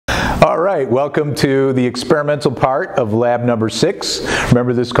All right, welcome to the experimental part of lab number 6.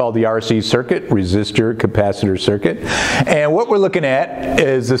 Remember, this is called the RC circuit, resistor capacitor circuit. And what we're looking at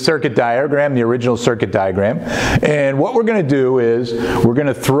is the circuit diagram, the original circuit diagram. And what we're going to do is we're going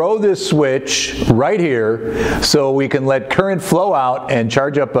to throw this switch right here so we can let current flow out and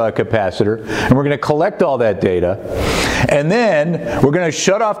charge up a capacitor. And we're going to collect all that data. And then we're going to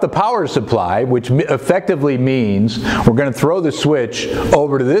shut off the power supply, which effectively means we're going to throw the switch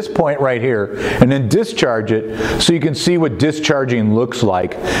over to this point right here and then discharge it so you can see what discharging looks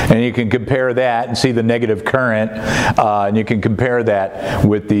like, and you can compare that and see the negative current, and you can compare that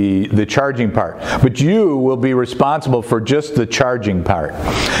with the charging part. But you will be responsible for just the charging part.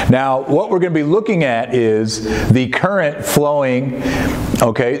 Now what we're going to be looking at is the current flowing,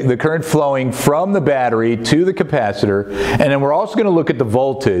 okay, the current flowing from the battery to the capacitor, and then we're also going to look at the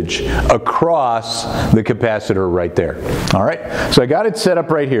voltage across the capacitor right there. All right, so I got it set up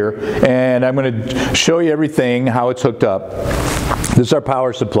right here, and I'm going to show you everything, how it's hooked up. This is our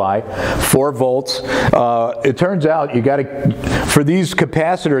power supply, 4 volts. It turns out you got to, for these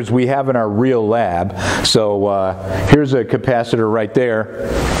capacitors we have in our real lab. So here's a capacitor right there.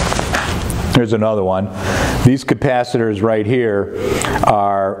 Here's another one. These capacitors right here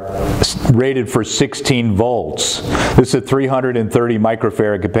are rated for 16 volts. This is a 330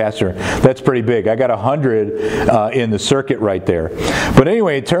 microfarad capacitor. That's pretty big. I got 100 in the circuit right there. But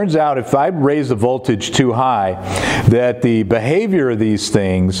anyway, it turns out if I raise the voltage too high, that the behavior of these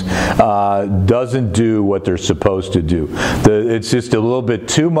things doesn't do what they're supposed to do. It's just a little bit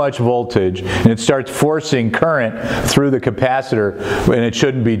too much voltage, and it starts forcing current through the capacitor, and it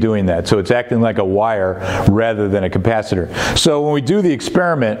shouldn't be doing that. So it's acting like a wire rather than a capacitor. So when we do the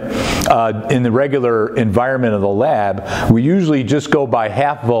experiment in the regular environment of the lab, we usually just go by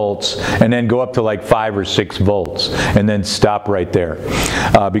half volts and then go up to like 5 or 6 volts and then stop right there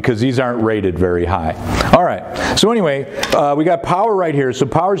because these aren't rated very high. All right, so anyway, we got power right here. So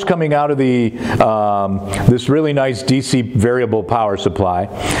power's coming out of the this really nice DC variable power supply,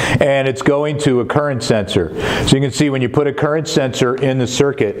 and it's going to a current sensor. So you can see when you put a current sensor in the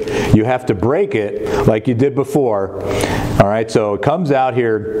circuit, you have to break it like you did before. All right, so it comes out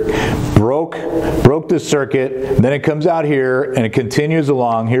here, broke the circuit, then it comes out here and it continues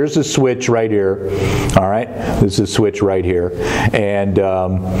along. Here's the switch right here. All right, this is a switch right here, and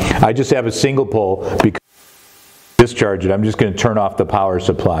I just have a single pole because discharge it. I'm just going to turn off the power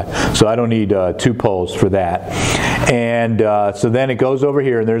supply, so I don't need 2 poles for that. And so then it goes over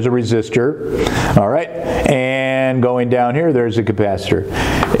here, and there's a resistor. All right, and going down here, there's a capacitor.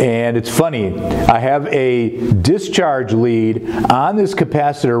 And it's funny, I have a discharge lead on this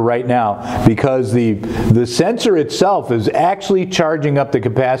capacitor right now because the sensor itself is actually charging up the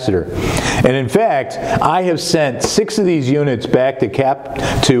capacitor. And in fact, I have sent 6 of these units back to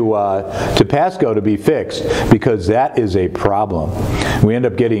Pasco to be fixed because that is a problem. We end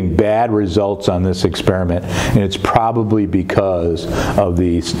up getting bad results on this experiment, and it's probably because of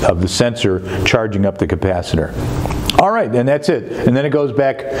the sensor charging up the capacitor. All right, and that's it. And then it goes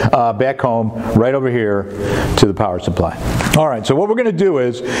back home, right over here to the power supply. All right, so what we're going to do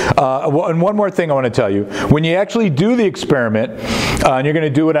is, and one more thing I want to tell you. When you actually do the experiment, and you're going to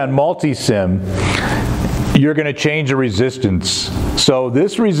do it on multi-sim, you're going to change the resistance. So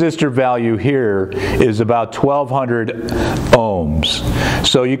this resistor value here is about 1200 ohms.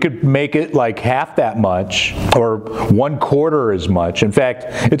 So you could make it like half that much or 1/4 as much. In fact,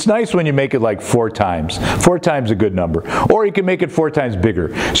 it's nice when you make it like 4 times. 4 times is a good number. Or you can make it 4 times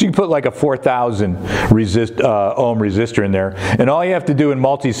bigger. So you can put like a 4000 ohm resistor in there. And all you have to do in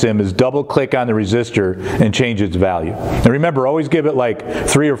multisim is double click on the resistor and change its value. And remember, always give it like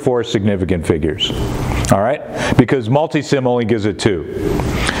 3 or 4 significant figures. All right, because multisim only gives it 2.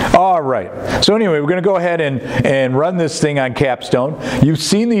 All right, so anyway, we're going to go ahead and run this thing on Capstone. You've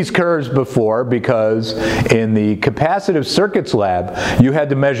seen these curves before because in the capacitive circuits lab, you had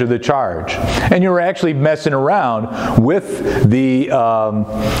to measure the charge. And you were actually messing around with the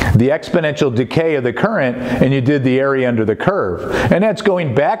exponential decay of the current, and you did the area under the curve. And that's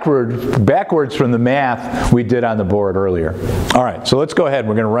going backwards from the math we did on the board earlier. All right, so let's go ahead.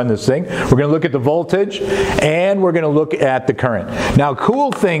 We're going to run this thing. We're going to look at the voltage, and we're going to look at the current. Now,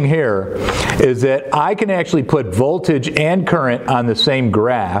 cool thing here is that I can actually put voltage and current on the same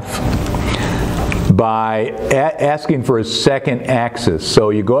graph by asking for a second axis. So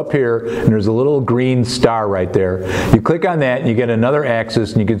you go up here and there's a little green star right there. You click on that and you get another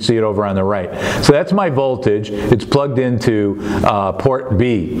axis and you can see it over on the right. So that's my voltage. It's plugged into port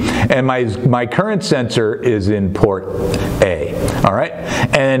B. And my current sensor is in port A. All right?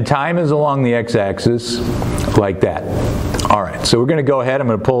 And time is along the x-axis like that. All right, so we're going to go ahead. I'm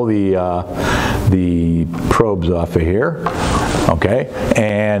going to pull the probes off of here. Okay,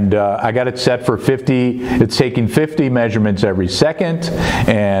 and I got it set for 50. It's taking 50 measurements every second,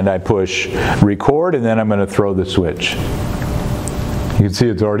 and I push record, and then I'm going to throw the switch. You can see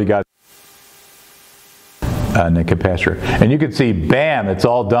it's already got on the capacitor, and you can see, bam, it's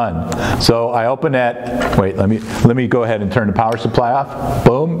all done. So I open that. Wait, let me go ahead and turn the power supply off.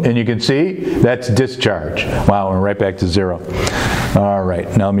 Boom, and you can see that's discharge. Wow, we're right back to 0. All right,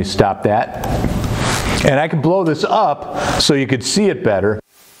 now let me stop that, and I can blow this up so you could see it better.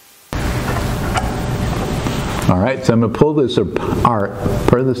 All right, so I'm going to pull this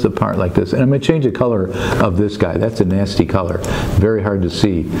apart like this, and I'm going to change the color of this guy. That's a nasty color, very hard to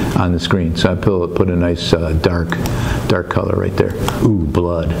see on the screen. So I put a nice dark color right there. Ooh,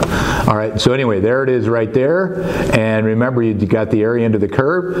 blood. All right, so anyway, there it is right there. And remember, you got the area under the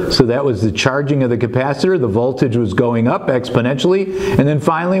curve. So that was the charging of the capacitor. The voltage was going up exponentially, and then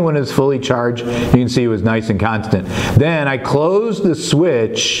finally, when it's fully charged, you can see it was nice and constant. Then I closed the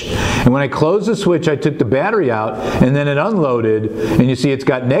switch, and when I closed the switch, I took the battery out, and then it unloaded, and you see it's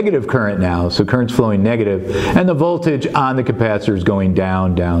got negative current now, so current's flowing negative, and the voltage on the capacitor is going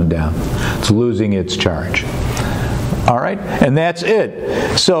down, down, down. It's losing its charge. All right, and that's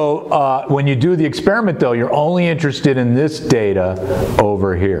it. So when you do the experiment, though, you're only interested in this data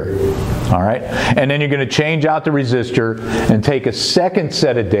over here. All right, and then you're going to change out the resistor and take a second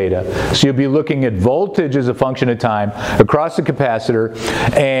set of data. So you'll be looking at voltage as a function of time across the capacitor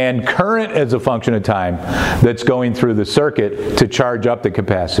and current as a function of time that's going through the circuit to charge up the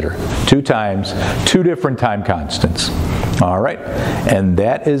capacitor. 2 times, 2 different time constants. All right, and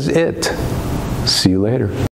that is it. See you later.